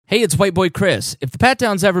Hey, it's White Boy Chris. If the Pat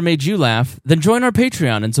Downs ever made you laugh, then join our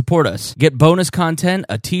Patreon and support us. Get bonus content,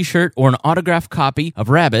 a t-shirt, or an autographed copy of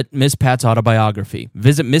Rabbit, Miss Pat's autobiography.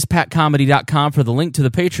 Visit MissPatComedy.com for the link to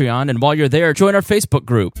the Patreon, and while you're there, join our Facebook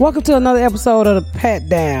group. Welcome to another episode of the Pat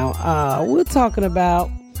Down. We're talking about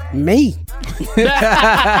me.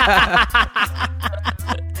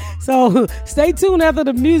 So stay tuned after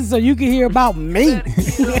the music so you can hear about me. Into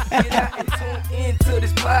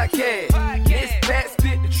this podcast. Miss Pat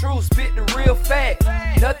spit the truth, spit the real fact.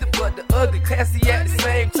 Nothing but the ugly, classy at the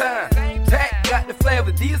same time. Pat got the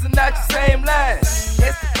flavor, these are not your same lines.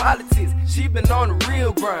 That's the politics, she been on the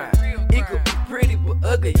real grind. It could be pretty but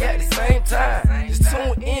ugly at the same time. Just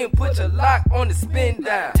tune in, put your lock on the spin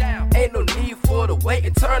down. Ain't no need for the wait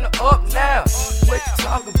and turn it up now. What you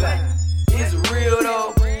talking about? Is it real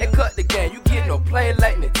though? And cut the game, you get no play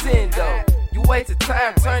like Nintendo. You wasted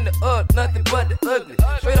time, turn it up, nothing but the ugly.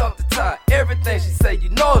 Straight off the top, everything she say, you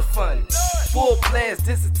know it's funny. Full blast,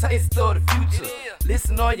 this a taste of the future.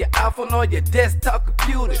 Listen on your iPhone, on your desktop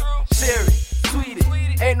computer. Share it, tweet it,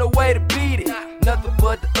 ain't no way to beat it. Nothing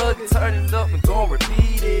but the ugly, turn it up and gon'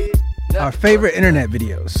 repeat it. Our favorite internet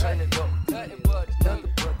videos.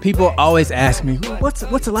 People always ask me, what's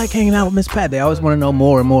it like hanging out with Miss Pat? They always want to know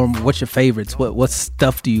more and more. What's your favorites? What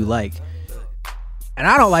stuff do you like? And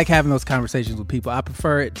I don't like having those conversations with people. I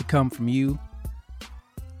prefer it to come from you.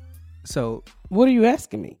 So, What are you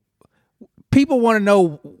asking me? people want to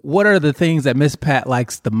know what are the things that Miss Pat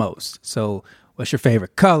likes the most. So, what's your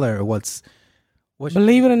favorite color? What's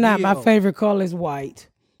Believe it or not, my favorite color is white.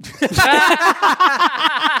 Garyana?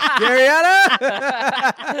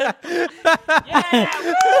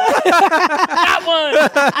 That one!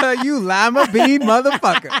 You lima bean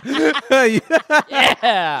motherfucker.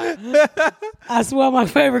 Yeah! I swear my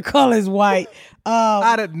favorite color is white.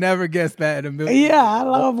 I'd have never guessed that in a million. Yeah, I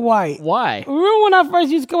love white. Why? Remember when I first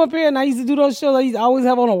used to come up here and I used to do those shows? I used to always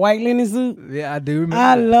have on a white linen suit. Yeah, I do remember.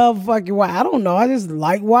 I love fucking white. I don't know. I just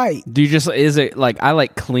like white. Do you just, is it like, I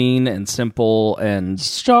like clean and simple and...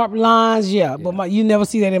 Sharp lines, yeah. But you never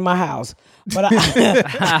see that in my house. But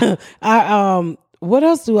what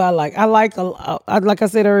else do I like? I like, like I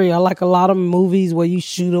said earlier, I like a lot of movies where you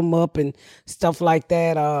shoot them up and stuff like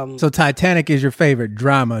that. So Titanic is your favorite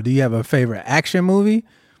drama. Do you have a favorite action movie?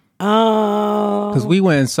 Because we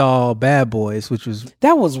went and saw Bad Boys, which was...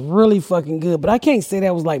 That was really fucking good, but I can't say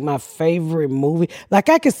that was like my favorite movie. Like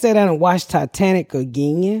I could sit down and watch Titanic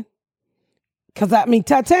again. Because I mean,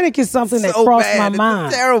 Titanic is something that crossed my mind.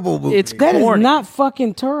 It's a terrible movie. It's That is corny. not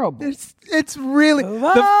fucking terrible. It's really...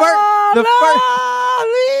 What?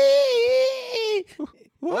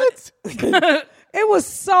 It was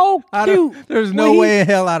so cute. There's no way in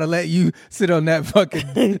hell I'd have let you sit on that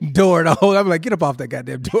fucking door the whole... I'm like, get up off that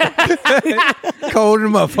goddamn door. Cold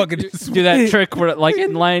and motherfucker. Do that trick where, like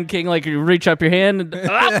in Lion King, like you reach up your hand and...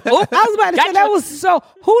 I was about to say, that was so...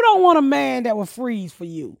 Who don't want a man that will freeze for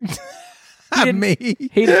you? Me.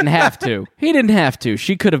 He didn't have to. He didn't have to.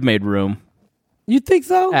 She could have made room. You think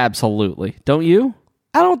so? Absolutely. Don't you?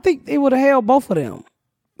 I don't think it would have held both of them.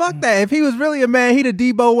 Fuck that. If he was really a man, he'd have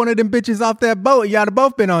Debo one of them bitches off that boat. Y'all have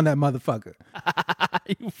both been on that motherfucker.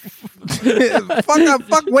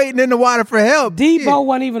 fuck waiting in the water for help. Debo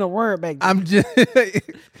wasn't even a word back then. I'm just...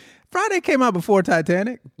 Friday came out before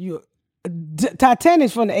Titanic.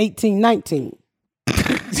 Titanic's from the 1819.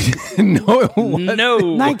 No, it wasn't. No.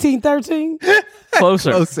 1913?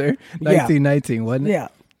 Closer. 1919, wasn't it? Yeah.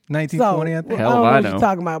 1920, I think. Hell, I don't know I what know. you're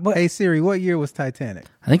talking about. But Hey Siri, what year was Titanic?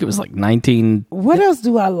 I think it was like 19... what else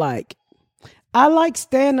do I like? I like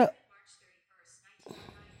stand-up.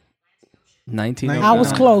 19... I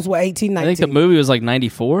was close with I think 1819. the movie was like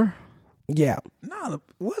 94. Yeah. No,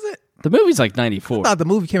 was it? The movie's like I 94. thought the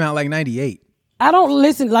movie came out like 98. I don't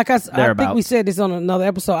listen, like I think we Thereabouts. said this on another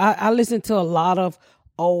episode. I listen to a lot of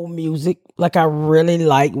old music. Like I really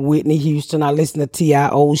like Whitney Houston. I listen to T.I.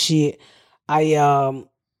 old shit. Like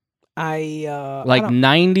I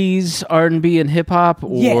 90s R&B and hip hop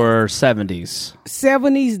or 70s?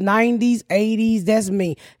 70s, 90s, 80s. That's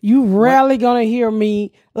me. You rarely gonna hear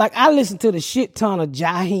me. Like I listen to the shit ton of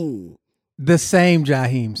Jaheim. The same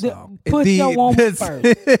Jaheim song. Put your woman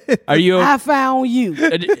first. Are you... I found you.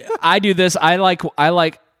 I do this. I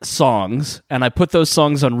like songs, and I put those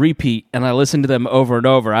songs on repeat, and I listen to them over and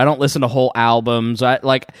over. I don't listen to whole albums.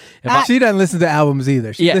 She doesn't listen to albums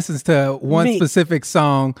either. She Yeah. listens to one Me. specific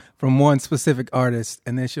song from one specific artist,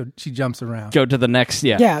 and then she jumps around. go to the next.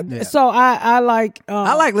 Yeah. So I like.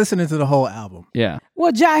 I like listening to the whole album. Yeah.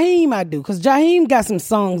 Well, Jaheim I do, because Jaheim got some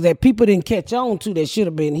songs that people didn't catch on to that should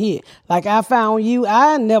have been hit. Like I Found You.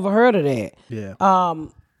 I never heard of that. Yeah.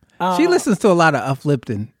 She listens to a lot of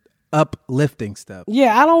uplifting uplifting stuff.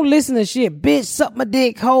 Yeah, I don't listen to shit. Bitch, suck my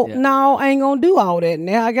dick, hope. Yeah. No, I ain't gonna do all that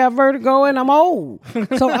now. I got vertigo and I'm old.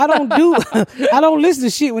 So I don't listen to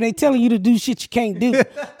shit when they telling you to do shit you can't do.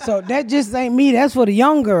 So that just ain't me. That's for the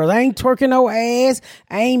young girls. I ain't twerking no ass.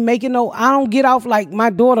 I don't get off like my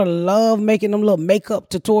daughter love making them little makeup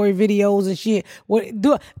tutorial videos and shit.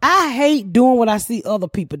 I hate doing what I see other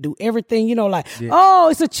people do. Everything, oh,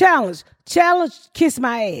 it's a challenge. Challenge, kiss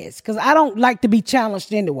my ass, because I don't like to be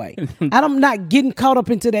challenged anyway. I'm not getting caught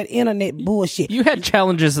up into that internet bullshit. You had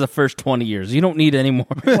challenges the first 20 years. You don't need any more.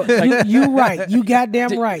 You right. You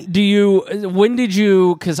goddamn right. When did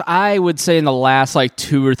you, because I would say in the last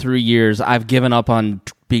 2 or 3 years, I've given up on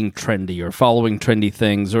being trendy or following trendy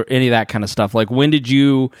things or any of that kind of stuff. When did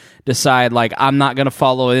you decide, I'm not going to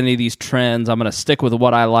follow any of these trends. I'm going to stick with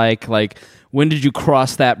what I like. When did you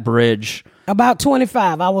cross that bridge? About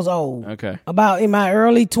 25, I was old. Okay. About in my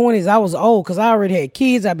early 20s, I was old because I already had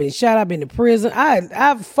kids. I've been shot. I've been to prison. I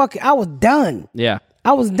was done. Yeah.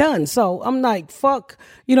 I was done. So I'm like, fuck,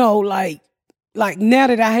 like now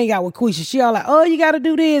that I hang out with Quisha, she all like, oh, you got to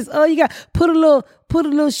do this. Oh, you got put a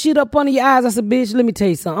little shit up under your eyes. I said, bitch, let me tell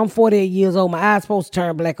you something. I'm 48 years old. My eyes supposed to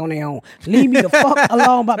turn black on their own. Leave me the fuck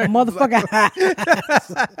alone about my motherfucking eyes.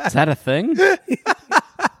 Is that a thing?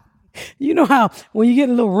 You know how when you get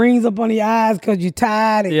little rings up on your eyes because you're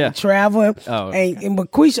tired and you're traveling, and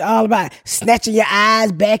Quisha all about snatching your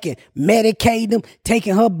eyes back and medicating them,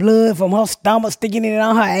 taking her blood from her stomach, sticking it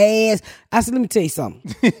on her ass. I said, let me tell you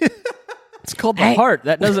something. It's called the heart.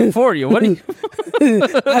 That does it for you. What do you?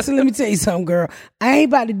 I said, let me tell you something, girl. I ain't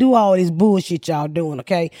about to do all this bullshit y'all doing,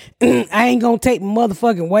 okay? I ain't gonna take my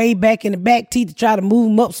motherfucking way back in the back teeth to try to move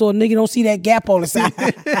them up so a nigga don't see that gap on the side.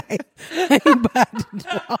 I ain't about to do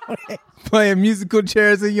all that. Playing musical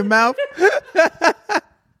chairs in your mouth.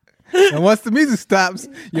 And once the music stops,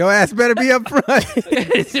 your ass better be up front.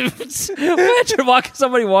 Imagine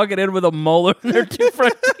somebody walking in with a molar in their two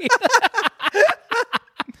front teeth.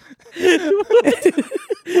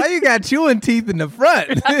 Why you got chewing teeth in the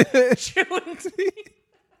front? Chewing teeth.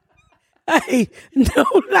 Hey, no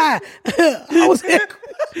lie.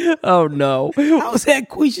 Oh no. I was at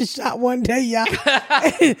Quisha's shop one day, y'all.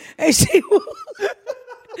 and she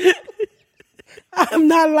was, I'm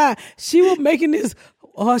not lying. She was making this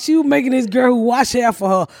girl who wash hair for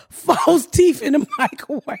her false teeth in the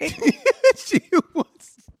microwave. She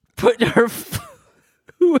was putting her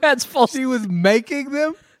who has false. She was making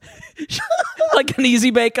them. Like an easy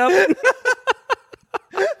makeup.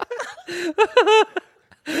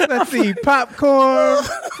 Let's see, popcorn,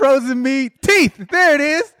 frozen meat, teeth. There it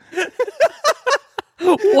is.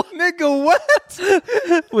 What? Nigga, what?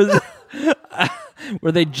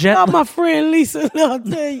 Were they gentle? Oh, my friend Lisa, I'll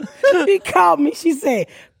tell you. She called me. She said,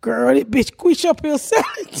 girl, this bitch Quisha up here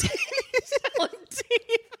selling teeth.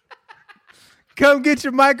 Come get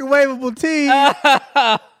your microwavable teeth.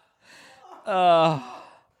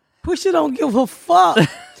 Quisha don't give a fuck.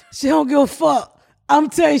 She don't give a fuck. I'm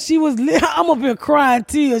telling you, I'm up here crying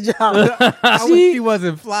tears, y'all. I wish she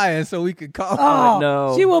wasn't flying so we could call her.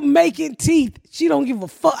 No. She was making teeth. She don't give a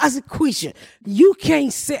fuck. I said, Quisha, you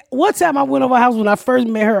can't say. One time I went over her house when I first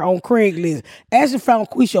met her on Craigslist. Ashley found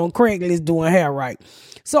Quisha on Craigslist doing hair right.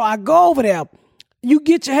 So I go over there. You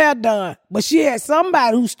get your hair done. But she had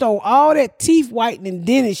somebody who stole all that teeth whitening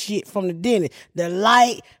dentist shit from the dentist. The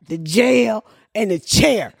light, the gel, and the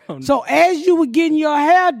chair. Oh, no. So as you were getting your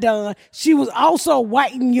hair done, she was also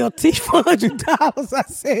whitening your teeth for $100. I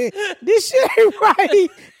said, this shit ain't right.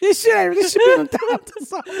 This should be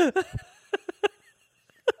 $100.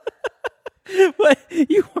 But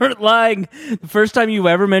you weren't lying. The first time you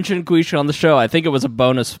ever mentioned Quisha on the show, I think it was a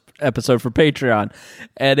bonus episode for Patreon.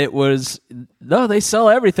 And it was, no, they sell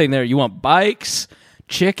everything there. You want bikes,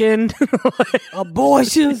 chicken,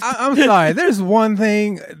 abortions. I'm sorry. There's one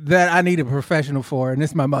thing that I need a professional for, and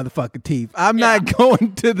it's my motherfucking teeth. I'm not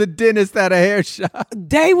going to the dentist at a hair shop.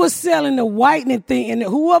 They was selling the whitening thing, and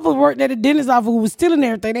whoever worked at the dentist office who was stealing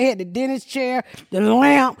everything, they had the dentist chair, the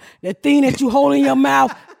lamp, the thing that you hold in your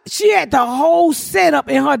mouth. She had the whole setup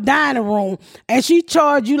in her dining room, and she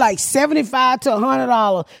charged you like $75 to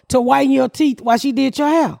 $100 to whiten your teeth while she did your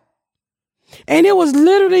hair. And it was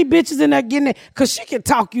literally bitches in there getting it because she can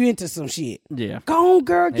talk you into some shit. Yeah. Go on,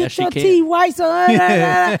 girl, get your teeth white. So,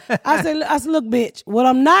 I said, look, bitch, what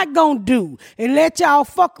I'm not going to do is let y'all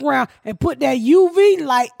fuck around and put that UV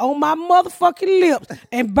light on my motherfucking lips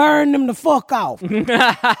and burn them the fuck off.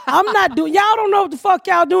 I'm not doing, y'all don't know what the fuck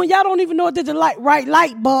y'all doing. Y'all don't even know if there's the right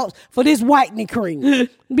light bulbs for this whitening cream.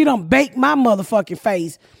 Be done bake my motherfucking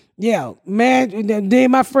face. Yeah, man.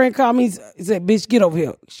 Then my friend called me. He said, "Bitch, get over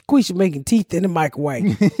here. Quisha making teeth in the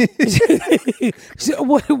microwave." She said,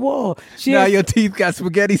 what it was? Now your teeth got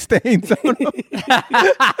spaghetti stains on them.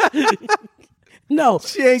 No,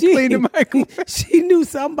 she ain't cleaned the microwave. She knew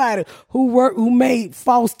somebody who made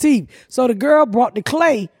false teeth. So the girl brought the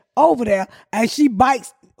clay over there, and she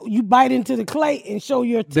bites. You bite into the clay and show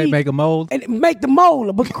your teeth. They make a mold and make the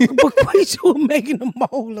molar, but Quisha was making the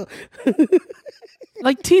molar.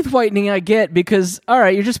 Like teeth whitening, I get because all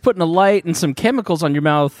right, you're just putting a light and some chemicals on your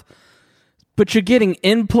mouth, but you're getting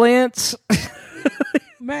implants.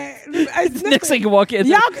 Man, next thing you walk in,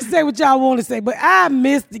 y'all can say what y'all want to say, but I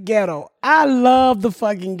miss the ghetto. I love the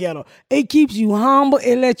fucking ghetto. It keeps you humble.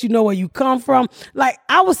 It lets you know where you come from. Like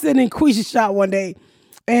I was sitting in Quisha's shop one day,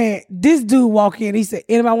 and this dude walked in. He said,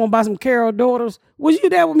 "Anybody want to buy some Carol Daughters?" Was you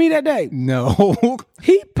there with me that day? No.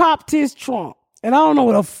 He popped his trunk, and I don't know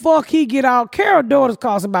what the fuck he get out. Carol Daughters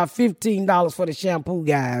cost about $15 for the shampoo,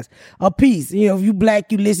 guys, a piece. You know, if you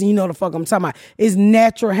black, you listen, you know the fuck I'm talking about. It's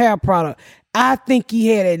natural hair product. I think he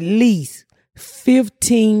had at least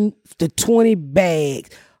 15 to 20 bags,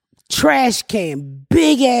 trash can,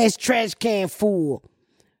 big ass trash can full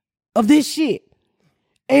of this shit.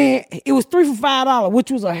 And it was 3 for $5,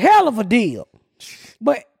 which was a hell of a deal.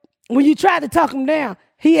 But when you tried to talk him down,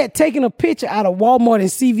 he had taken a picture out of Walmart and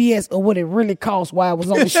CVS of what it really cost while it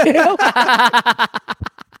was on the shelf.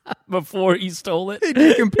 Before he stole it. He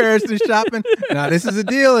did comparison shopping. Now this is a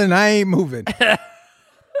deal and I ain't moving.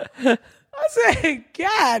 I said,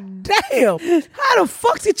 God damn, how the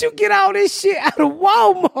fuck did you get all this shit out of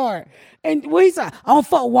Walmart? And when he said, I don't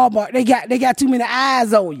fuck with Walmart. They got too many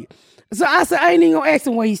eyes on you. So I said, I ain't even gonna ask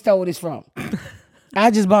him where he stole this from. I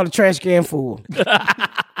just bought a trash can full.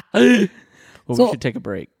 Well, we should take a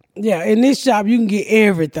break. Yeah, in this shop you can get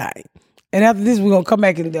everything. And after this, we're gonna come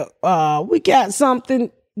back and we got something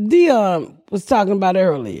Dion was talking about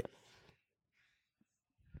earlier.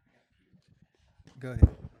 Go ahead.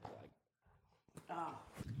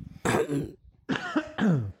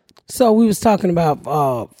 So we was talking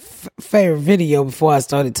about favorite video before I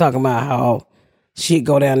started talking about how shit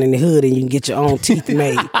go down in the hood and you can get your own teeth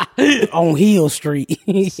made on Hill Street.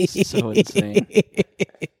 So insane.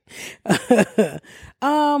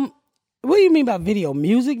 What do you mean by video?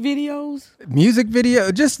 Music videos? Music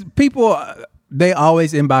video, just people, they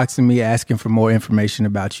always inboxing me asking for more information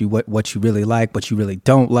about you, what you really like, what you really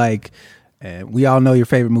don't like. And we all know your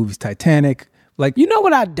favorite movie's Titanic. Like, you know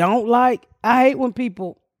what I don't like? I hate when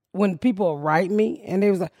people write me and they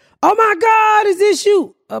was like, "Oh my God, is this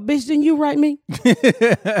you?" Bitch, didn't you write me?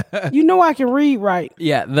 You know I can read right.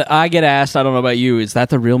 Yeah, I get asked, I don't know about you, is that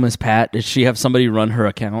the real Miss Pat? Does she have somebody run her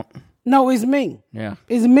account? No, it's me. Yeah.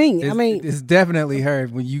 It's me. I mean, it's definitely her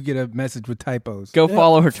when you get a message with typos. Go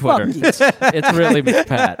follow her Twitter. It's really Miss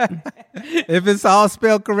Pat. If it's all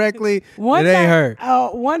spelled correctly, it ain't her.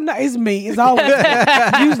 One night, it's me. It's always me.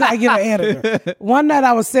 Usually I get an editor. One night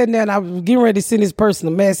I was sitting there and I was getting ready to send this person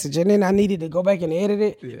a message, and then I needed to go back and edit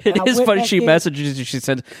it. Yeah. It is funny. She messages you. She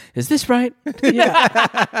said, "Is this right?"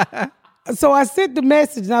 Yeah. So I sent the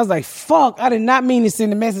message and I was like, fuck, I did not mean to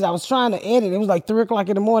send the message. I was trying to edit. It was like 3:00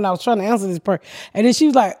 in the morning. I was trying to answer this person. And then she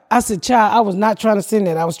was like, I said, child, I was not trying to send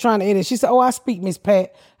that. I was trying to edit. She said, oh, I speak Miss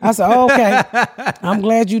Pat. I said, oh, okay. I'm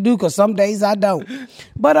glad you do, because some days I don't.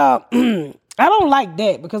 But I don't like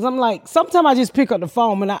that, because I'm like, sometimes I just pick up the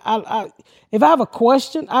phone and I if I have a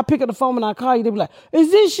question, I pick up the phone and I call you. They be like,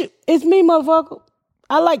 is this you? It's me, motherfucker.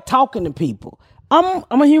 I like talking to people. I'm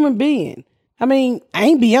a human being. I mean, I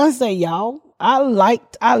ain't Beyonce, y'all. I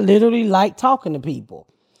literally like talking to people.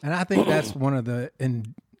 And I think that's one of the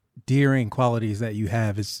endearing qualities that you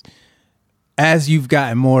have is, as you've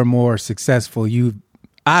gotten more and more successful,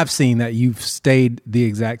 I've seen that you've stayed the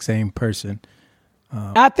exact same person.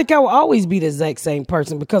 I think I will always be the exact same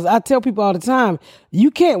person, because I tell people all the time, you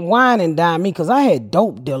can't wine and dine me, because I had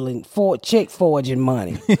dope dealing, check forging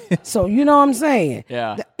money. So you know what I'm saying?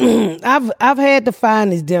 Yeah. I've had the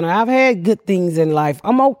finest dinner. I've had good things in life.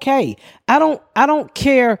 I'm okay. I don't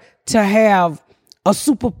care to have a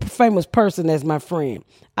super famous person as my friend.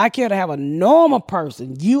 I care to have a normal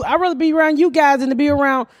person. I'd rather be around you guys than to be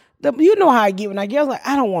around. You know how I get when I get. I was like,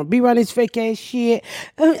 I don't want to be around this fake ass shit.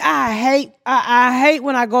 I hate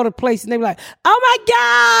when I go to places and they be like, oh my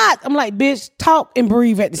God. I'm like, bitch, talk and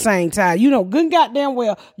breathe at the same time. You know, good goddamn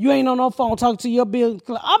well, you ain't on no phone talking to your bill.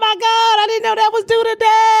 Oh my God, I didn't know that was due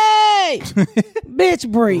today.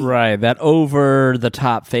 Bitch, breathe. Right, that over the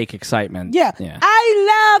top fake excitement. Yeah.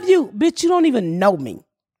 I love you. Bitch, you don't even know me.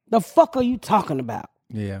 The fuck are you talking about?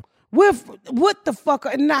 Yeah. With what the fuck?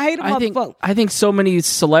 And I hate a motherfucker. I think so many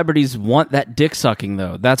celebrities want that dick sucking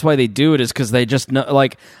though. That's why they do it, is because they just know,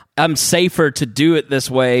 like, I'm safer to do it this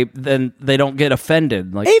way than they don't get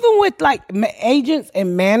offended. Like, even with like agents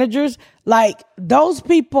and managers, like those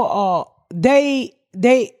people are they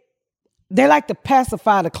like to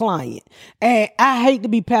pacify the client. And I hate to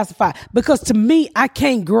be pacified because to me, I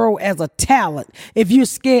can't grow as a talent if you're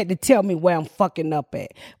scared to tell me where I'm fucking up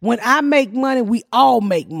at. When I make money, we all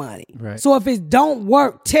make money. Right. So if it don't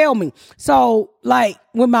work, tell me. So like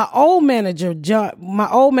with my old manager, John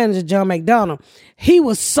McDonough, he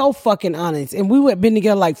was so fucking honest. And we had been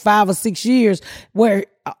together like 5 or 6 years where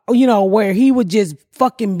he would just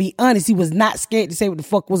fucking be honest. He was not scared to say what the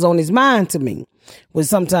fuck was on his mind to me. Which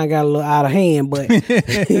sometimes got a little out of hand, but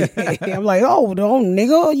I'm like, oh,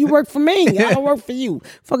 nigga, you work for me. I don't work for you.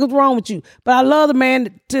 Fuck is wrong with you? But I love the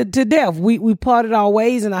man to death. We parted our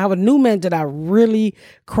ways, and I have a new man that I'm really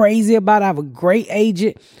crazy about. I have a great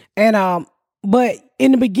agent. And but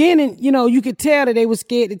in the beginning, you could tell that they were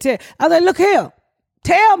scared to tell. I was like, look here,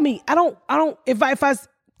 tell me.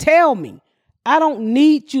 Tell me. I don't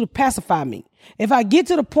need you to pacify me. If I get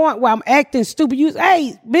to the point where I'm acting stupid,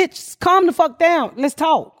 hey, bitch, calm the fuck down. Let's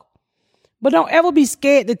talk. But don't ever be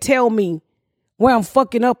scared to tell me where I'm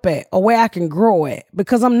fucking up at or where I can grow at,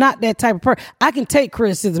 because I'm not that type of person. I can take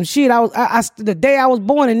criticism. Shit, the day I was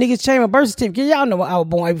born, and niggas changed my birth certificate. Y'all know I was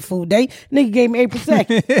born April Fool Day. Nigga gave me April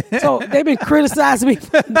 2nd. So they been criticizing me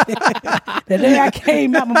the day I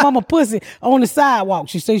came out my mama pussy on the sidewalk.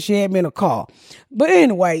 She said she had me in a car. But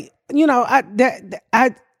anyway,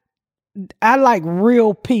 I like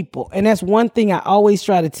real people. And that's one thing I always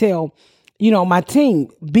try to tell, my team,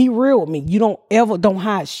 be real with me. You don't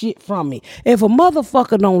hide shit from me. If a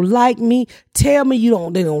motherfucker don't like me, tell me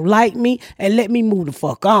they don't like me and let me move the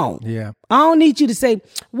fuck on. Yeah. I don't need you to say,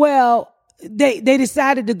 well, they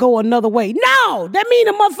decided to go another way. No, that mean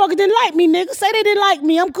the motherfucker didn't like me, nigga. Say they didn't like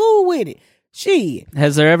me. I'm cool with it. Shit.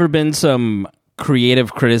 Has there ever been some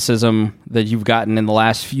creative criticism that you've gotten in the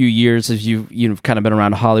last few years as you've kind of been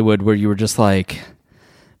around Hollywood where you were just like,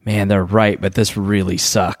 man, they're right, but this really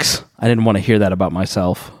sucks? I didn't want to hear that about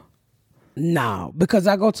myself. No, because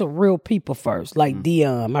I go to real people first, like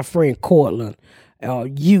Dion, my friend Cortland,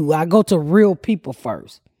 I go to real people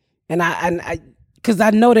first. And I because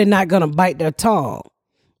I know they're not going to bite their tongue.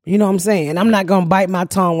 You know what I'm saying? I'm not going to bite my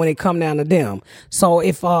tongue when it come down to them. So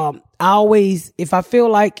if I feel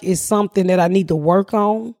like it's something that I need to work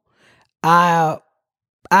on, I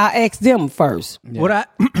ask them first. Yeah.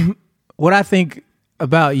 What I think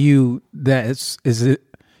about you that is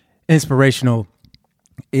inspirational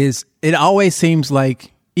is it always seems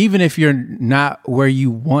like even if you're not where you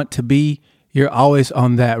want to be, you're always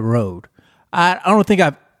on that road. I don't think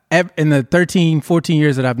I've ever, in the 13, 14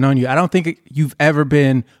 years that I've known you, I don't think you've ever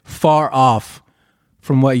been far off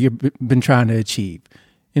from what you've been trying to achieve.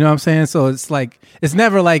 You know what I'm saying? So it's like, it's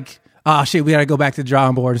never like, oh shit, we got to go back to the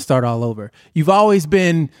drawing board and start all over. You've always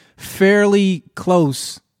been fairly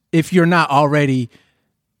close if you're not already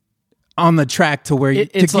on the track to where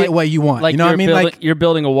get what you want. Like, you know what I mean? Like you're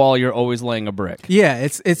building a wall, you're always laying a brick. Yeah,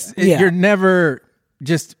 you're never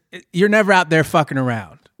out there fucking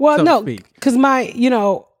around. Well, so no, because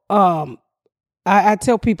I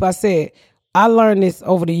tell people, I said, I learned this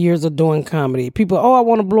over the years of doing comedy. People, I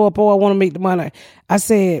want to blow up. I want to make the money. I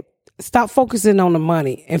said, stop focusing on the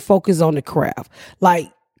money and focus on the craft.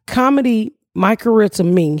 Like comedy, my career to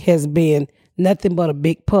me has been nothing but a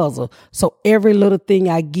big puzzle. So every little thing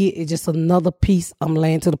I get is just another piece I'm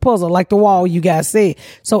laying to the puzzle, like the wall you guys said.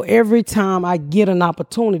 So every time I get an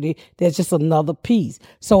opportunity, there's just another piece.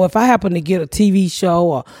 So if I happen to get a TV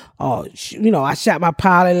show or I shot my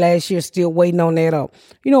pilot last year, still waiting on that, or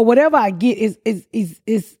whatever I get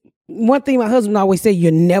is one thing my husband always say,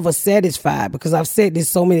 you're never satisfied, because I've said this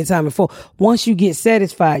so many times before. Once you get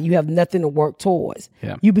satisfied, you have nothing to work towards.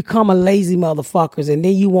 Yeah. You become a lazy motherfuckers, and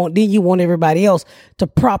then you want everybody else to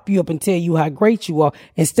prop you up and tell you how great you are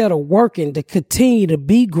instead of working to continue to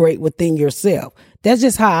be great within yourself. That's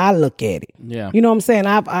just how I look at it. Yeah. You know what I'm saying?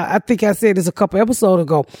 I think I said this a couple episodes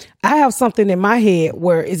ago. I have something in my head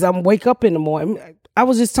where I'm wake up in the morning. I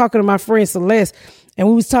was just talking to my friend Celeste, and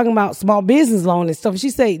we was talking about small business loan and stuff. She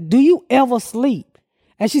said, do you ever sleep?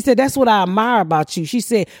 And she said, that's what I admire about you. She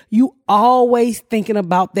said, you always thinking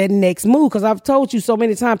about that next move. Because I've told you so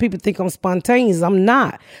many times, people think I'm spontaneous. I'm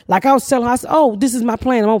not. Like I was telling her, I said, this is my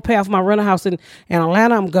plan. I'm going to pay off my rental house in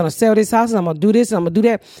Atlanta. I'm going to sell this house, and I'm going to do this, and I'm going to do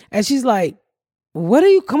that. And she's like, where do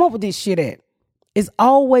you come up with this shit at? It's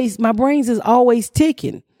always, my brains is always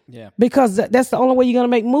ticking. Yeah. Because that's the only way you're going to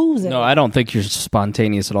make moves. No, I don't think you're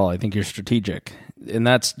spontaneous at all. I think you're strategic. and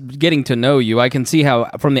that's getting to know you. I can see how,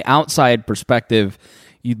 from the outside perspective,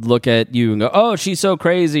 you'd look at you and go, "Oh, she's so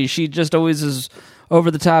crazy. She just always is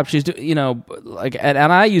over the top." She's, like, and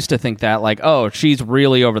I used to think that, like, "Oh, she's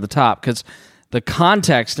really over the top," because the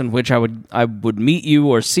context in which I would meet you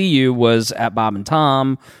or see you was at Bob and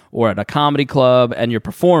Tom or at a comedy club, and you're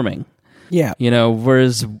performing. Yeah.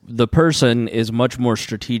 Whereas the person is much more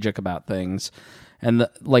strategic about things. And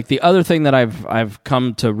the other thing that I've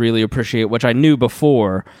come to really appreciate, which I knew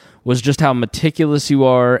before, was just how meticulous you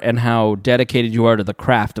are and how dedicated you are to the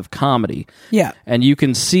craft of comedy. Yeah. And you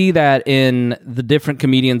can see that in the different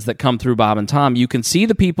comedians that come through Bob and Tom. You can see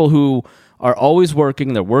the people who are always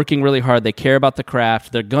working. They're working really hard. They care about the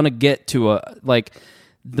craft. They're going to get to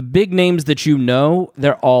the big names that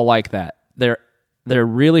they're all like that. They're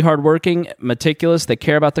really hardworking, meticulous. They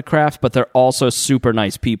care about the craft, but they're also super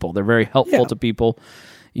nice people. They're very helpful to people.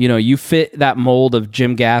 You fit that mold of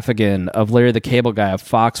Jim Gaffigan, of Larry the Cable Guy, of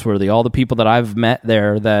Foxworthy, all the people that I've met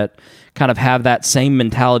there that kind of have that same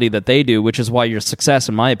mentality that they do, which is why your success,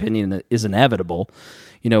 in my opinion, is inevitable.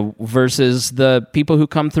 Versus the people who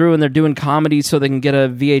come through and they're doing comedy so they can get a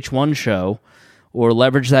VH1 show or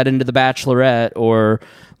leverage that into The Bachelorette or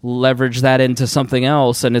leverage that into something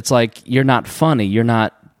else, and it's like, you're not funny, you're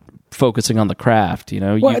not focusing on the craft.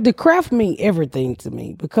 Well, the craft means everything to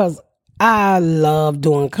me because I love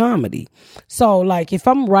doing comedy. So like, if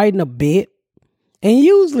I'm writing a bit, and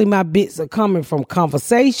usually my bits are coming from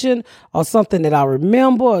conversation or something that I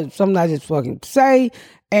remember or something I just fucking say,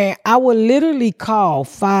 and I would literally call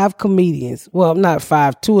 5 comedians, well, not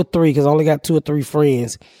 5, 2 or 3, because I only got 2 or 3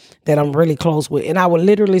 friends that I'm really close with, and I would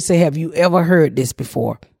literally say, "Have you ever heard this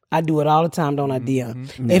before?" I do it all the time, don't I, Dion?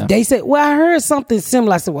 Yeah. If they say, "Well, I heard something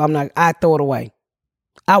similar," I said, "Well, I'm not." I throw it away.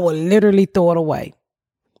 I would literally throw it away.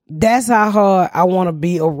 That's how hard I want to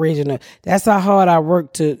be original. That's how hard I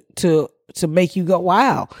work to make you go,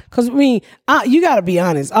 wow. Because you got to be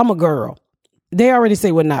honest. I'm a girl. They already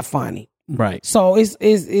say we're not funny. Right. So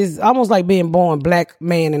it's almost like being born black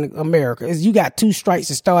man in America. You got 2 strikes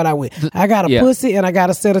to start out with. I got a pussy and I got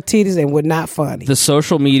a set of titties, and we're not funny. The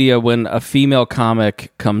social media, when a female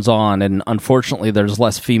comic comes on, and unfortunately there's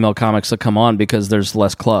less female comics that come on because there's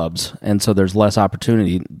less clubs, and so there's less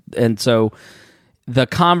opportunity. And so the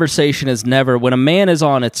conversation is never, when a man is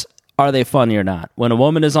on, it's, are they funny or not? When a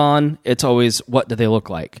woman is on, it's always, what do they look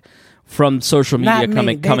like? From social media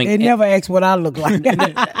coming. They never ask what I look like.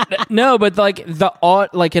 No, but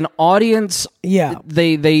like an audience,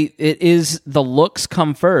 it is the looks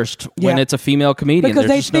come first when it's a female comedian. Because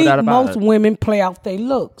they think most women play off their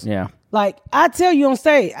looks. Yeah. Like, I tell you on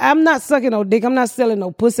stage, I'm not sucking no dick. I'm not selling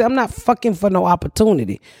no pussy. I'm not fucking for no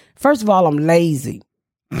opportunity. First of all, I'm lazy.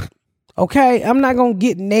 Okay, I'm not gonna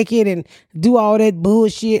get naked and do all that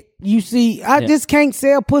bullshit. You see, I just can't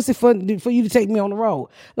sell pussy for you to take me on the road.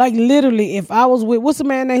 Like, literally, if I was with, what's the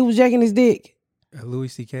man name who was jacking his dick? Louis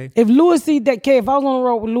C.K. If Louis C.K., if I was on the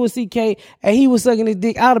road with Louis C.K. and he was sucking his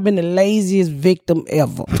dick, I'd have been the laziest victim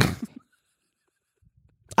ever.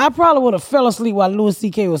 I probably would have fell asleep while Louis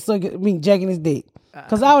C.K. was jacking his dick.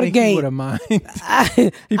 Because I would have gained. He would have mind.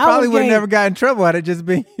 He probably would have never got in trouble had it just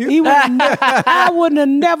been you. I wouldn't have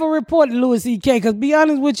never reported Louis C.K. Because, be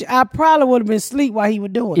honest with you, I probably would have been asleep while he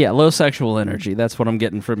was doing it. Yeah, low sexual energy. That's what I'm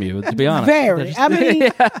getting from you, to be honest. Very. I mean,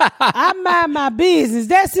 I mind my business.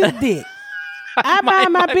 That's his dick. I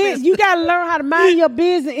mind my business. You got to learn how to mind your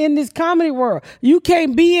business in this comedy world. You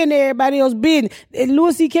can't be in everybody else's business. If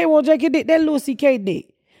Louis C.K. won't jack your dick, that's Louis C.K. dick.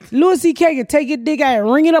 Louis C.K. can take your dick out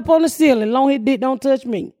and ring it up on the ceiling. Long his dick don't touch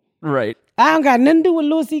me. Right. I don't got nothing to do with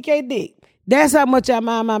Louis C.K. dick. That's how much I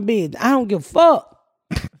mind my business. I don't give a fuck.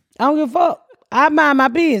 I mind my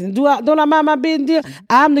business. Don't I mind my business?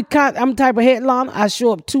 I'm the type of headliner. I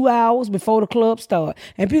show up 2 hours before the club starts.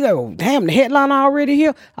 And people go, damn, the headliner already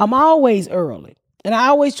here? I'm always early. And I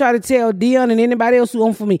always try to tell Dion and anybody else who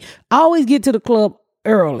on for me, I always get to the club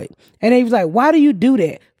early. And they was like, why do you do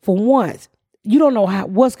that? For once, you don't know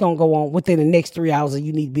what's going to go on within the next 3 hours and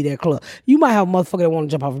you need to be there club. You might have a motherfucker that want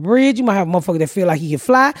to jump off a bridge. You might have a motherfucker that feel like he can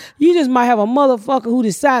fly. You just might have a motherfucker who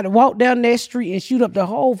decide to walk down that street and shoot up the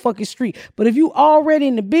whole fucking street. But if you already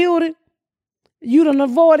in the building, you done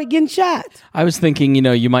avoided getting shot. I was thinking,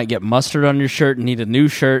 you might get mustard on your shirt and need a new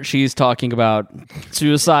shirt. She's talking about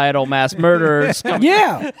suicidal mass murderers.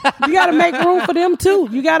 Yeah. You got to make room for them, too.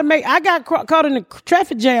 I got caught in a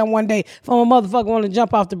traffic jam one day from a motherfucker wanting to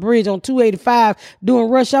jump off the bridge on 285 doing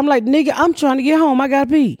rush. I'm like, nigga, I'm trying to get home. I got to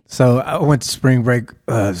pee. So I went to spring break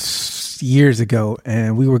years ago,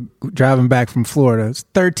 and we were driving back from Florida. It was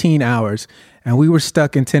 13 hours. and we were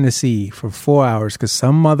stuck in Tennessee for 4 hours because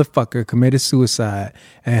some motherfucker committed suicide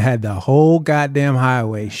and had the whole goddamn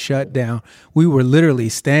highway shut down. We were literally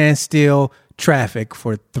standstill traffic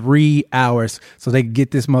for 3 hours so they could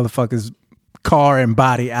get this motherfucker's car and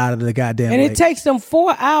body out of the goddamn And lake. it takes them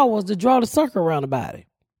 4 hours to draw the circle around the body.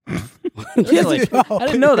 Really? I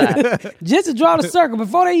didn't know that. Just to draw the circle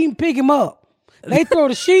before they even pick him up. They throw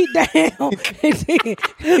the sheet down.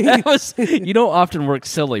 That was, you don't often work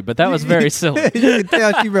silly, but that was very silly. You can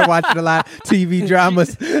tell she been watching a lot of TV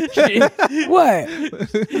dramas. What?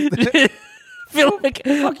 Feel like,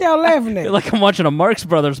 Fuck y'all laughing at? feel like I'm watching a Marx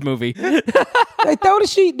Brothers movie. They throw the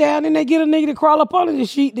sheet down and they get a nigga to crawl up under the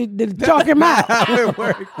sheet to chalk him out. It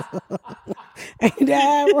works. Ain't that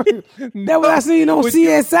how it work? That's what I seen on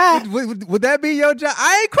CSI. Would that be your job?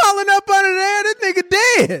 I ain't crawling up under there. This nigga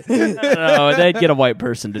dead. No, they'd get a white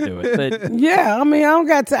person to do it. Yeah, I mean, I don't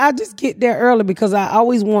got to. I just get there early because I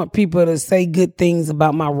always want people to say good things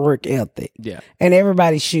about my work ethic. Yeah. And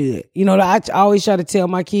everybody should. You know, I always try to tell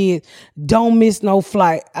my kids, don't miss no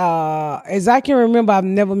flight. As I can remember, I've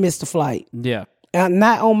never missed a flight. Yeah.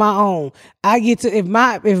 Not on my own. I get to if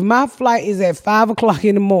my flight is at 5:00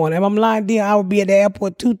 in the morning, if I'm lying down, I would be at the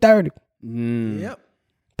airport 2:30. Yep.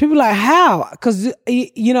 People like how? Because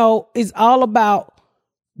you know it's all about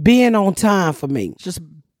being on time for me. Just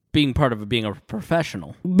being part of being a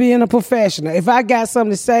professional. Being a professional. If I got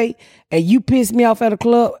something to say and you pissed me off at a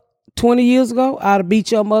club 20 years ago, I'd have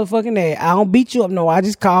beat your motherfucking ass. I don't beat you up. No, I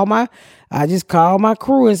just call my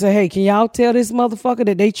crew and say, hey, can y'all tell this motherfucker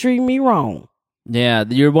that they treat me wrong? Yeah,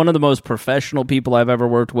 you're one of the most professional people I've ever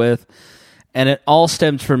worked with. And it all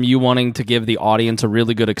stems from you wanting to give the audience a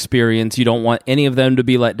really good experience. You don't want any of them to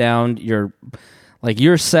be let down. Your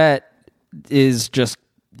set is just,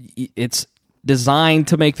 it's designed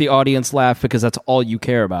to make the audience laugh because that's all you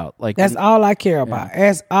care about. Like that's all I care about.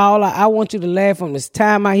 That's all I want you to laugh from this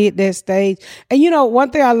time I hit that stage. And you know,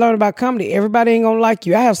 one thing I learned about comedy, everybody ain't gonna like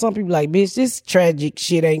you. I have some people like, bitch, this tragic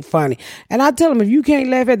shit ain't funny. And I tell them, if you can't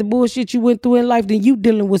laugh at the bullshit you went through in life, then you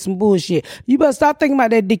dealing with some bullshit. You better stop thinking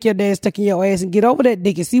about that dick your dad stuck in your ass and get over that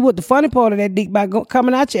dick and see what the funny part of that dick by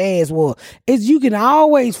coming out your ass was. Is you can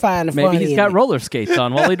always find the funny. Maybe he's got roller skates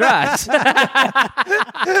on while he drives.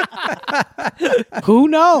 Who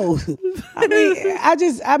knows?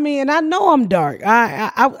 I mean, and I know I'm dark.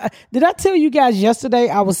 I did I tell you guys yesterday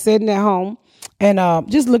I was sitting at home and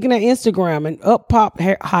just looking at Instagram and up popped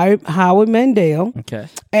Howie Mandel. Okay.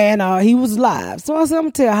 And he was live. So I said, I'm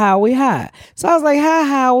going to tell Howie hi. So I was like, hi,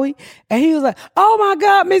 Howie. And he was like, oh my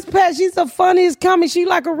God, Miss Pat, she's the funniest comic. She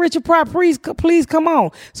like a Richard Pryor. Please come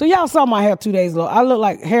on. So y'all saw my hair 2 days ago. I looked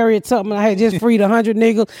like Harriet Tubman. I had just freed 100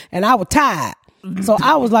 niggas and I was tired. So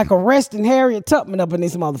I was like arresting Harriet Tubman up in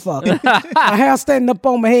this motherfucker. My hair standing up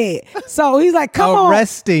on my head. So he's like, come on.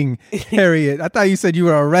 Arresting Harriet. I thought you said you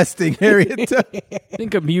were arresting Harriet Tubman. I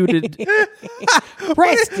think I'm muted.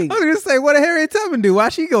 Resting. I was going to say, what did Harriet Tubman do? Why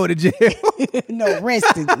she go to jail? No,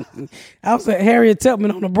 resting. I was at Harriet Tubman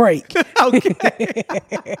on a break.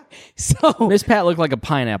 Okay. So Miss Pat looked like a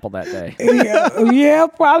pineapple that day. yeah,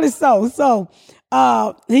 probably so. So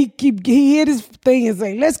he hit his thing and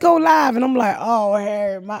say, let's go live. And I'm like,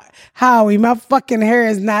 oh, Howie, my fucking hair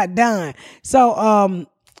is not done. So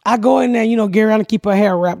I go in there, you know, get around and keep her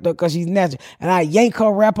hair wrapped up because she's natural. And I yank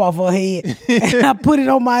her wrap off her head and I put it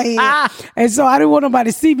on my head. And so I didn't want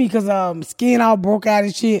nobody to see me because skin all broke out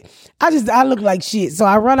and shit. I look like shit. So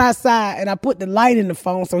I run outside and I put the light in the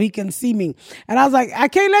phone so he couldn't see me. And I was like, I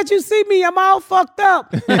can't let you see me. I'm all fucked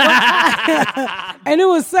up. And it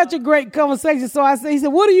was such a great conversation. So he said,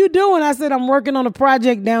 what are you doing? I said, I'm working on a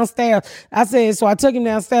project downstairs. I said, so I took him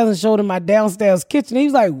downstairs and showed him my downstairs kitchen. He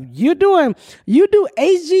was like, you do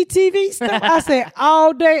HGTV stuff? I said,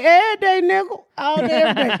 all day, every day, nigga. All day,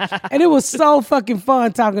 every day. And it was so fucking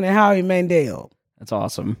fun talking to Howie Mandel. That's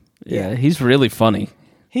awesome. Yeah, he's really funny.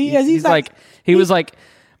 He is. He's like he was like,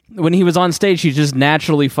 when he was on stage, he's just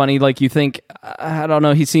naturally funny. Like you think, I don't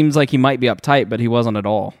know, he seems like he might be uptight, but he wasn't at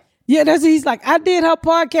all. Yeah, he's like, I did her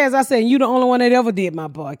podcast. I said, you the only one that ever did my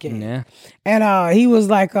podcast. Yeah. And he was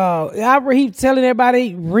like, he telling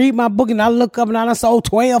everybody, read my book, and I look up and I sold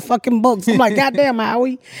 12 fucking books. I'm like, goddamn,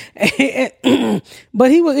 Howie.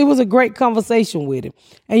 But it was a great conversation with him.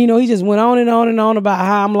 And, you know, he just went on and on and on about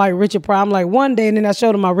how I'm like Richard Pryor. I'm like, one day, and then I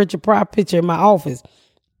showed him my Richard Pryor picture in my office.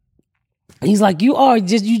 He's like, you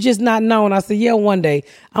just not known. I said, yeah, one day.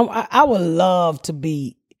 I would love to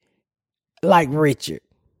be like Richard.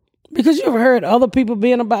 Because you ever heard other people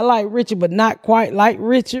being about like Richard, but not quite like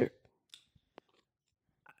Richard?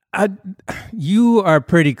 You are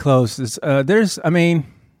pretty close.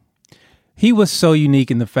 He was so unique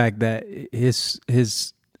in the fact that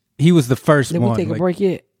he was the first Did one. we take a like, break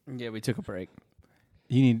yet? Yeah, we took a break.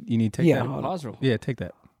 You need to take Yeah, that. hold on. Pause real quick. Yeah, take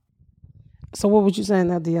that. So what was you saying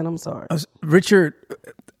now, Deanna? I'm sorry. Richard,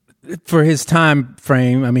 for his time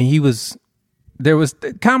frame, I mean,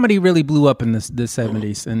 comedy really blew up in the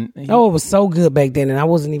 70s. And Oh, it was so good back then, and I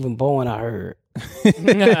wasn't even born, I heard.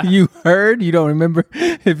 you heard? You don't remember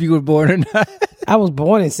if you were born or not? I was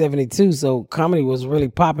born in 72, so comedy was really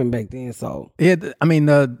popping back then. So Yeah, I mean,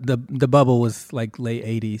 the bubble was like late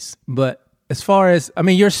 80s. But as far as, I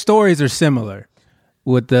mean, your stories are similar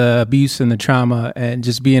with the abuse and the trauma and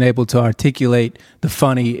just being able to articulate the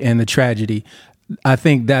funny and the tragedy. I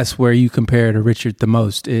think that's where you compare to Richard the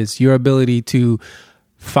most, is your ability to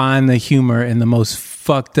find the humor in the most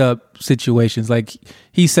fucked up situations. Like,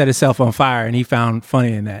 he set himself on fire and he found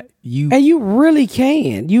funny in that. And you really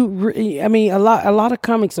can. I mean, a lot of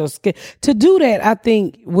comics are scared to do that. I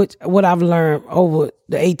think what I've learned over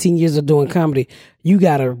the 18 years of doing comedy, you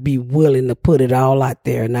gotta be willing to put it all out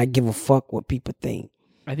there and not give a fuck what people think.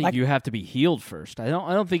 I think you have to be healed first. I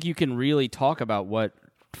don't think you can really talk about what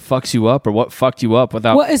fucks you up or what fucked you up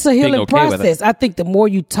without. Well, it's a healing being okay with it. process. I think the more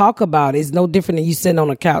you talk about it, it's no different than you sitting on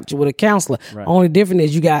a couch with a counselor. Right. Only different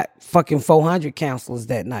is you got fucking 400 counselors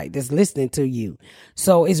that night that's listening to you.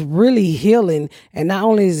 So it's really healing. And not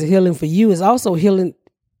only is it healing for you, it's also healing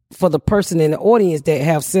for the person in the audience that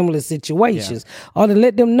have similar situations, or to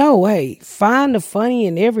let them know, hey, find the funny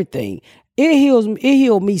in everything. It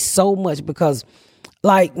healed me so much because,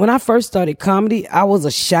 like, when I first started comedy, I was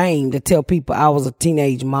ashamed to tell people I was a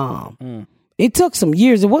teenage mom. It took some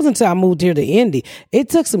years. It wasn't until I moved here to Indy. It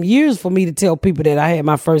took some years for me to tell people that I had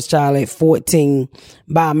my first child at 14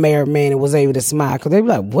 by a married man and was able to smile. Because they be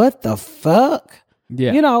like, what the fuck?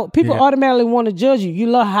 Yeah. You know, people automatically want to judge you. You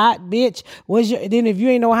little hot bitch. Then if you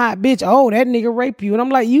ain't no hot bitch, oh, that nigga rape you. And I'm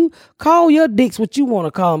like, you call your dicks what you want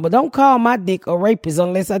to call them, but don't call my dick a rapist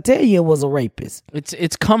unless I tell you it was a rapist.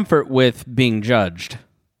 It's comfort with being judged.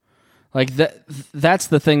 Like that's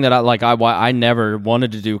the thing that I never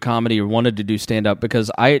wanted to do comedy or wanted to do stand up because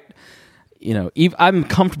I'm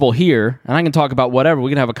comfortable here and I can talk about whatever. We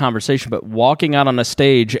can have a conversation, but walking out on a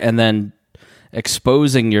stage and then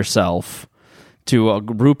exposing yourself to a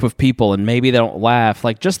group of people and maybe they don't laugh,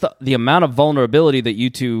 like just the amount of vulnerability that you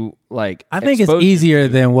two like. I think it's easier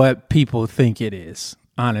than what people think it is,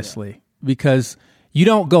 honestly, because you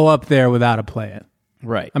don't go up there without a plan.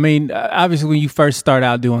 Right. I mean, obviously, when you first start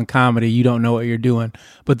out doing comedy, you don't know what you're doing.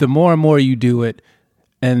 But the more and more you do it,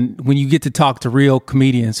 and when you get to talk to real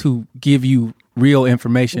comedians who give you real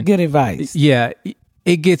information, Good advice. yeah,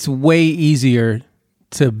 it gets way easier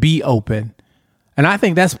to be open. And I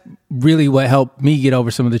think that's really what helped me get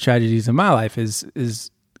over some of the tragedies in my life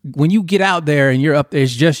is when you get out there and you're up there,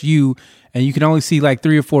 it's just you, and you can only see like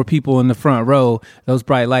 3 or 4 people in the front row, those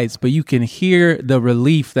bright lights, but you can hear the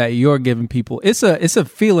relief that you're giving people. It's a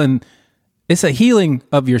feeling, it's a healing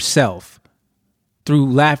of yourself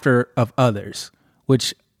through laughter of others,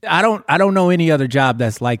 which I don't know any other job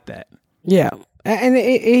that's like that. Yeah. And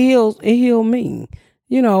it healed me.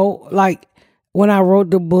 You know, like when I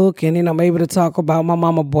wrote the book and then I'm able to talk about my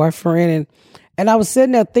mama boyfriend and I was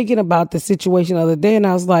sitting there thinking about the situation the other day and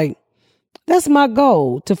I was like, that's my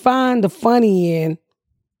goal, to find the funny in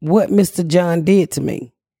what Mr. John did to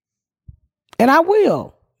me. And I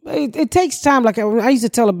will. It takes time. Like I used to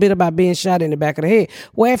tell a bit about being shot in the back of the head.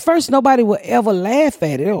 Well, at first nobody would ever laugh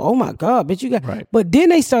at it. Oh my God, bitch, you got. Right. But then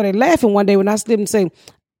they started laughing one day when I slipped and say,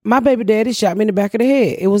 my baby daddy shot me in the back of the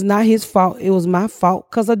head. It was not his fault. It was my fault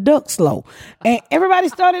because I ducked slow. And everybody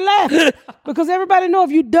started laughing because everybody know if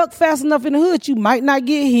you duck fast enough in the hood, you might not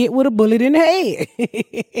get hit with a bullet in the head.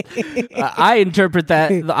 I interpret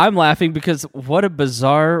that. I'm laughing because what a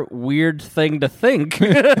bizarre, weird thing to think.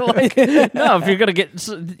 Like, no, if you're going to get...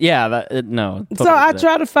 no. So I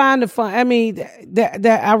try to find the fun. I mean, that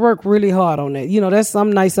I work really hard on that. You know, that's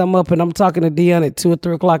some nights I'm up and I'm talking to Dion at 2 or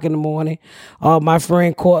 3 o'clock in the morning. My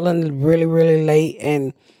friend Cortland really, really late.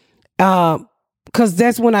 And because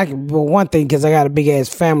that's when I can, well, one thing, because I got a big ass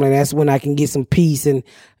family, that's when I can get some peace and,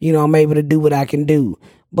 you know, I'm able to do what I can do.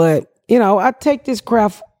 But, you know, I take this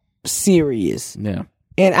craft serious. Yeah.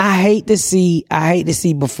 And I hate to see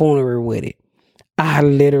buffoonery with it. I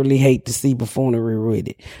literally hate to see buffoonery with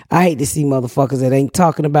it. I hate to see motherfuckers that ain't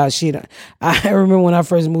talking about shit. I remember when I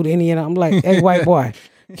first moved to Indiana, I'm like, hey, white boy,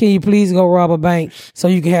 can you please go rob a bank so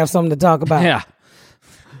you can have something to talk about? Yeah.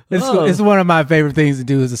 It's one of my favorite things to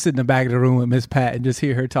do is to sit in the back of the room with Miss Pat and just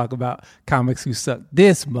hear her talk about comics who suck.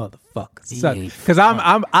 This motherfucker suck. Because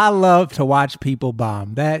I love to watch people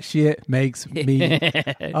bomb. That shit makes me.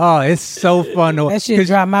 Oh, it's so fun. That shit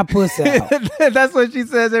drive my pussy out. That's what she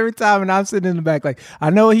says every time, and I'm sitting in the back like, I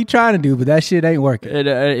know what he trying to do, but that shit ain't working.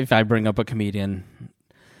 If I bring up a comedian,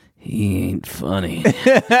 he ain't funny.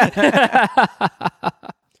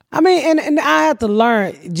 I mean, and I have to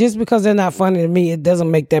learn, just because they're not funny to me, it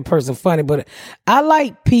doesn't make that person funny. But I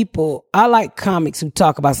like comics who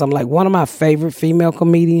talk about something. Like, one of my favorite female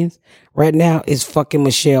comedians right now is fucking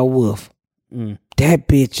Michelle Wolf. That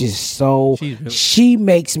bitch is she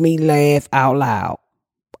makes me laugh out loud.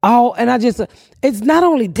 Oh, and it's not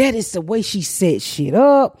only that, it's the way she sets shit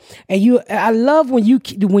up. And I love when you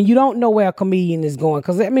don't know where a comedian is going.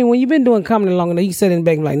 Cause I mean, when you've been doing comedy long enough, you sit in the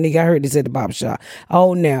back and like, nigga, I heard this at the barber shop.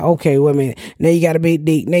 Oh, now, okay, wait a minute. Now you got a big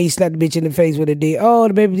dick. Now you slap the bitch in the face with a dick. Oh,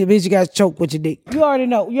 the bitch you got choked with your dick. You already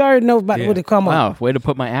know about what to come wow, up. Way to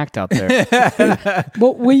put my act out there.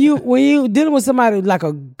 But when you dealing with somebody like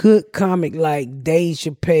a good comic like Dave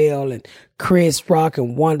Chappelle and Chris Rock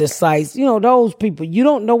and Wanda Sykes, those people, you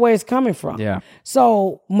don't know where it's coming from. Yeah.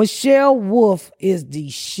 So Michelle Wolf is the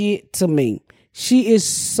shit to me. She is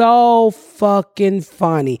so fucking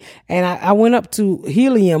funny. And I went up to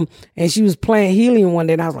Helium and she was playing Helium one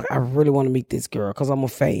day and I was like, I really want to meet this girl because I'm a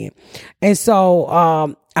fan. And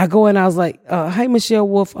so I go in, I was like, hey, Michelle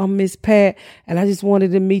Wolf, I'm Miss Pat and I just wanted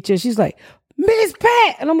to meet you. She's like, Miss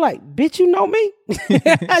Pat. And I'm like, bitch, you know me?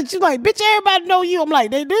 She's like, bitch, everybody know you. I'm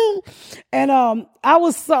like, they do. And I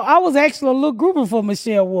was actually a little grouper for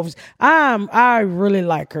Michelle Wolf. I really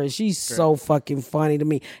like her. She's so fucking funny to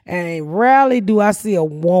me. And rarely do I see a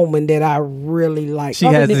woman that I really like. She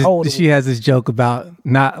has this joke about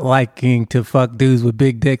not liking to fuck dudes with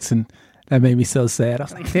big dicks, and that made me so sad. I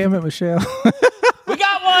was like, damn it, Michelle. We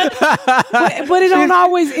got one. But it don't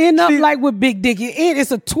always end up like with big dick.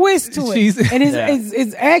 It's a twist to it. And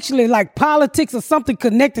it's actually like politics or something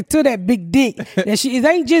connected to that big dick. That it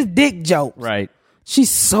ain't just dick jokes. Right. She's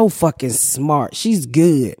so fucking smart. She's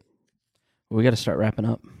good. We got to start wrapping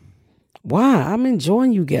up. Why? I'm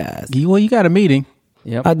enjoying you guys. Well, you got a meeting.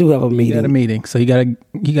 Yep. I do have a meeting. You got a meeting, so you got to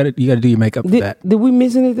do your makeup for that. Did we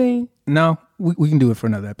miss anything? No, we can do it for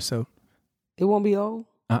another episode. It won't be old?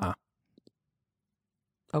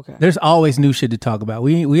 Okay. There's always new shit to talk about.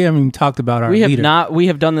 We haven't even talked about our leader. We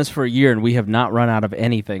have done this for a year and we have not run out of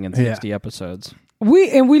anything in 60 episodes.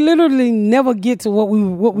 We literally never get to what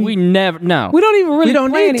we never. No, we don't even really. We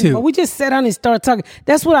don't plan need to. But we just sat down and start talking.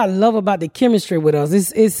 That's what I love about the chemistry with us.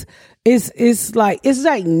 It's like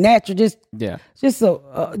natural. Just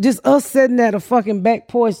us sitting at a fucking back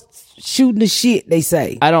porch shooting the shit. They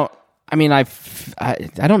say. I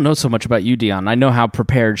don't know so much about you, Dion. I know how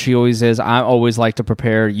prepared she always is. I always like to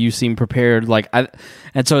prepare. You seem prepared.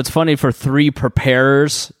 And so it's funny for three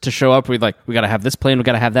preparers to show up. We got to have this plan. We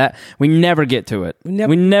got to have that. We never get to it.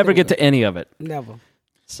 We never get to any of it. Never.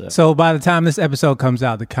 So by the time this episode comes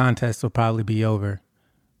out, the contest will probably be over,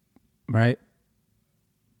 right?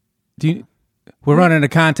 We're running a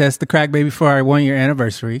contest, the Crack Baby, for our 1 year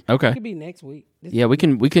anniversary. Okay. It could be next week.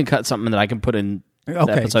 We can cut something that I can put in.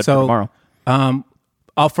 Okay, episode so for tomorrow.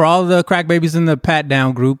 For all the Crack Babies in the Pat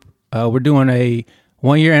Down group, we're doing a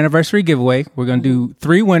 1 year anniversary giveaway. We're going to do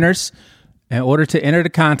 3 winners. In order to enter the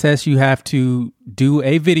contest, you have to do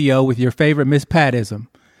a video with your favorite Miss Patism.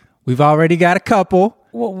 We've already got a couple.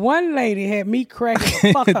 Well, one lady had me cracking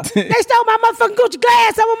the fuck up. They stole my motherfucking Gucci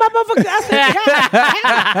glass.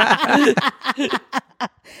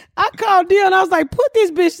 I called Dion and I was like, put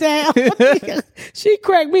this bitch down. She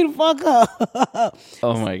cracked me the fuck up.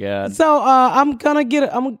 Oh my God. So I'm gonna get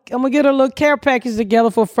a little care package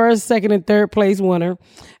together for first, second, and third place winner.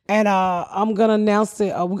 And I'm gonna announce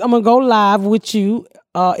it. I'm gonna go live with you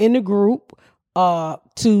in the group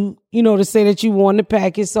to say that you won the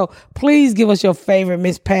package. So please give us your favorite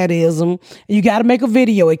Miss Patism. You got to make a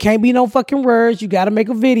video. It can't be no fucking words. You got to make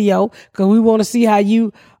a video because we want to see how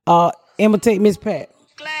you imitate Miss Pat.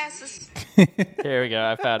 Glasses. Here we go.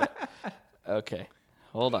 I found it. Okay.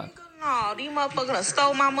 Hold on. No, these motherfuckers done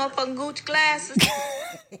stole my motherfucking Gucci glasses.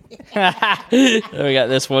 We got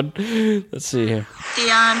this one. Let's see here.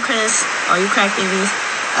 Dion, Chris, all you crack babies.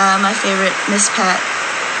 My favorite Miss Pat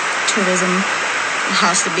Tourism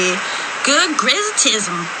has to be good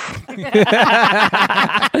grizztism.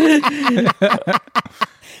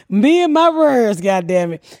 Me and my words,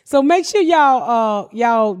 goddammit. So make sure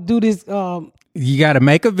y'all do this. You got to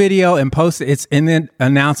make a video and post it. It's in the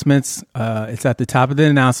announcements. It's at the top of the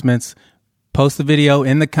announcements. Post the video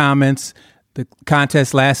in the comments. The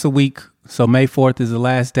contest lasts a week, so May 4th is the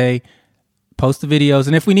last day. post the videos.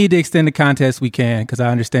 And if we need to extend the contest, we can, because I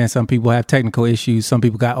understand some people have technical issues. Some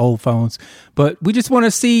people got old phones. But we just want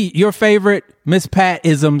to see your favorite Miss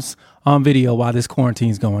Pat-isms on video while this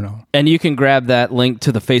quarantine's going on. And you can grab that link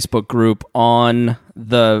to the Facebook group on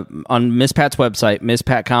Miss Pat's website,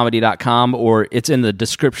 misspatcomedy.com, or it's in the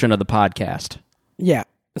description of the podcast. Yeah.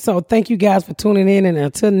 So thank you guys for tuning in, and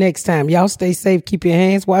until next time, y'all stay safe, keep your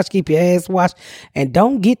hands washed, keep your ass washed, and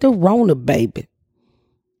don't get the Rona, baby.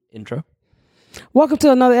 Intro. Welcome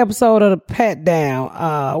to another episode of the Pat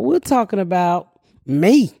Down. We're talking about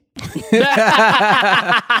me.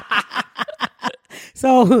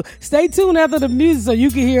 So stay tuned after the music so you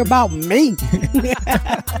can hear about me.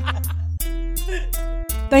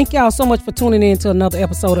 Thank y'all so much for tuning in to another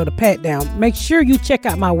episode of the Pat Down. Make sure you check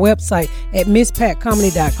out my website at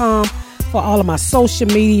misspatcomedy.com for all of my social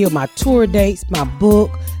media, my tour dates, my book.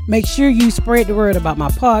 Make sure you spread the word about my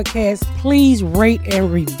podcast. Please rate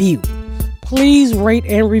and review. Please rate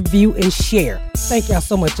and review and share. Thank y'all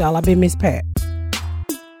so much, y'all. I've been Miss Pat.